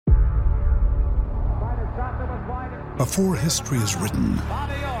Before history is written,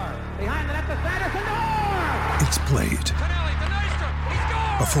 it's played.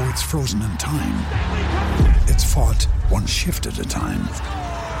 Before it's frozen in time, it's fought one shift at a time.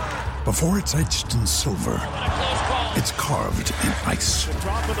 Before it's etched in silver, it's carved in ice.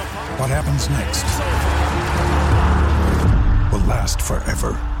 What happens next will last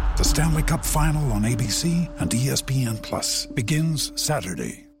forever. The Stanley Cup Final on ABC and ESPN Plus begins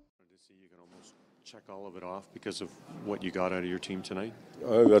Saturday. You can almost check all of it off because of what you got out of your team tonight?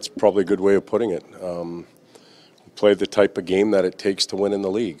 That's probably a good way of putting it. We played the type of game that it takes to win in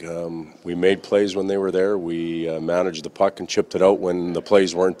the league. We made plays when they were there. We managed the puck and chipped it out when the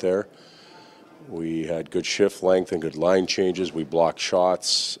plays weren't there. We had good shift length and good line changes. We blocked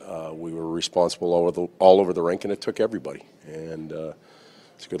shots. We were responsible all over the rink, and it took everybody. And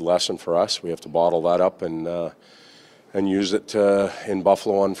it's a good lesson for us. We have to bottle that up and use it in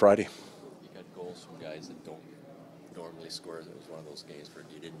Buffalo on Friday. You got goals from guys that don't normally score. It was one of those games where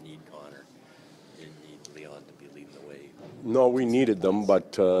you didn't need Connor. You didn't need Leon to be leading the way. No, we needed them,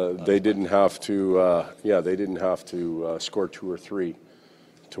 but they didn't have to. They didn't have to score 2 or 3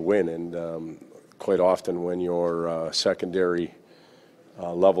 to win. And quite often, when your secondary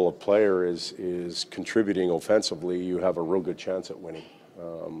level of player is contributing offensively, you have a real good chance at winning.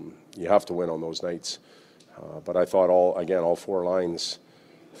 You have to win on those nights. But I thought all 4 lines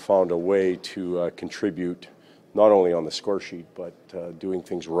found a way to contribute, not only on the score sheet, but doing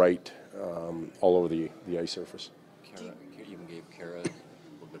things right all over the ice surface. Kara, you even gave Kara a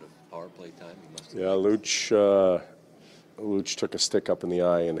little bit of power play time. You must have. Yeah, Luch took a stick up in the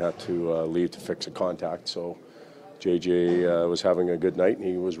eye and had to leave to fix a contact. So JJ was having a good night, and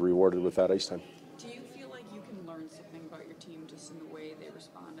he was rewarded with that ice time. Do you feel like you can learn something about your team just in the way they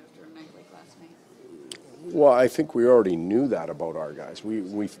respond after a night like last night? Well, I think we already knew that about our guys.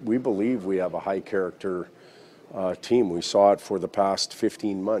 We believe we have a high character team. We saw it for the past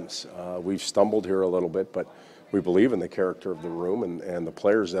 15 months. We've stumbled here a little bit, but we believe in the character of the room and the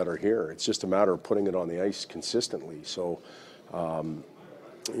players that are here. It's just a matter of putting it on the ice consistently. So,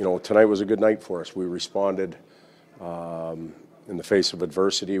 tonight was a good night for us. We responded in the face of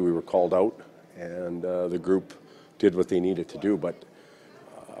adversity. We were called out, and the group did what they needed to do. But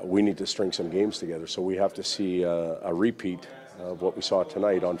we need to string some games together. So we have to see a repeat of what we saw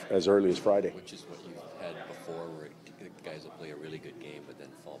tonight on as early as Friday. Which is what you've had before, where guys will play a really good game but then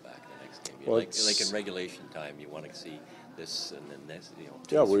fall back the next game. Well, like in regulation time, you want to see this and then this.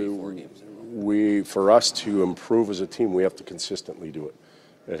 2, Yeah, 3, 4 games. For us to improve as a team, we have to consistently do it.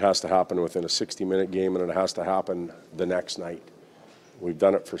 It has to happen within a 60-minute game, and it has to happen the next night. We've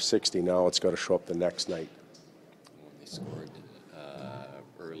done it for 60. Now it's got to show up the next night. When they scored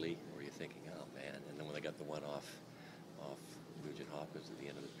early, were you thinking, oh man? And then when they got the one off Nugent Hopkins at the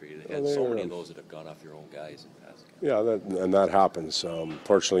end of the period, they had so many of those that have gone off your own guys in past games. Yeah, that happens.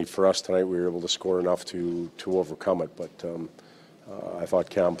 Fortunately for us tonight, we were able to score enough to overcome it. But I thought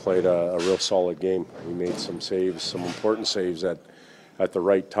Cam played a real solid game. He made some saves, some important saves at the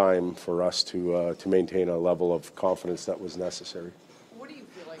right time for us to maintain a level of confidence that was necessary. What do you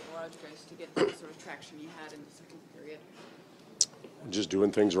feel like allowed you guys to get the sort of traction you had in the second period? Just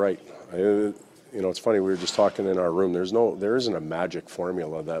doing things right. It's funny, we were just talking in our room. There isn't a magic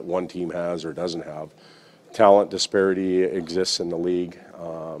formula that one team has or doesn't have. Talent disparity exists in the league,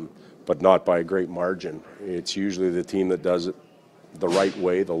 but not by a great margin. It's usually the team that does it the right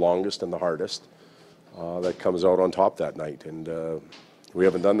way, the longest and the hardest, that comes out on top that night. And we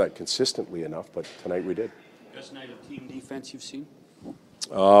haven't done that consistently enough, but tonight we did. Best night of team defense you've seen?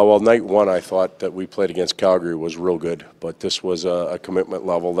 Well, night one, I thought that we played against Calgary was real good, but this was a commitment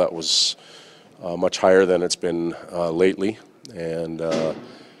level that was much higher than it's been lately. And,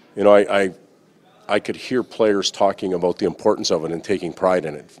 I could hear players talking about the importance of it and taking pride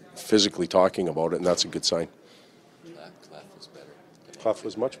in it, physically talking about it, and that's a good sign. Clef was better. Clef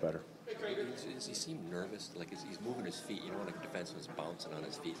was much better. Does he seem nervous? Like he's moving his feet. When a defenseman's bouncing on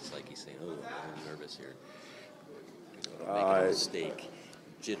his feet, it's like he's saying, "Oh, I'm nervous here." Making a mistake,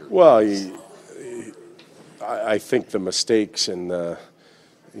 jitter. Well, I think the mistakes and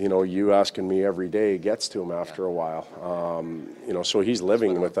you asking me every day gets to him after a while. So he's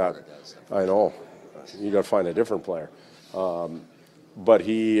living with that. I know. You got to find a different player. But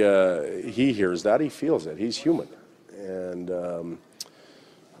he hears that. He feels it. He's human, and.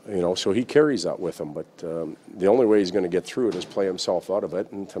 So he carries that with him, but the only way he's going to get through it is play himself out of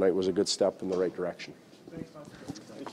it, and tonight was a good step in the right direction.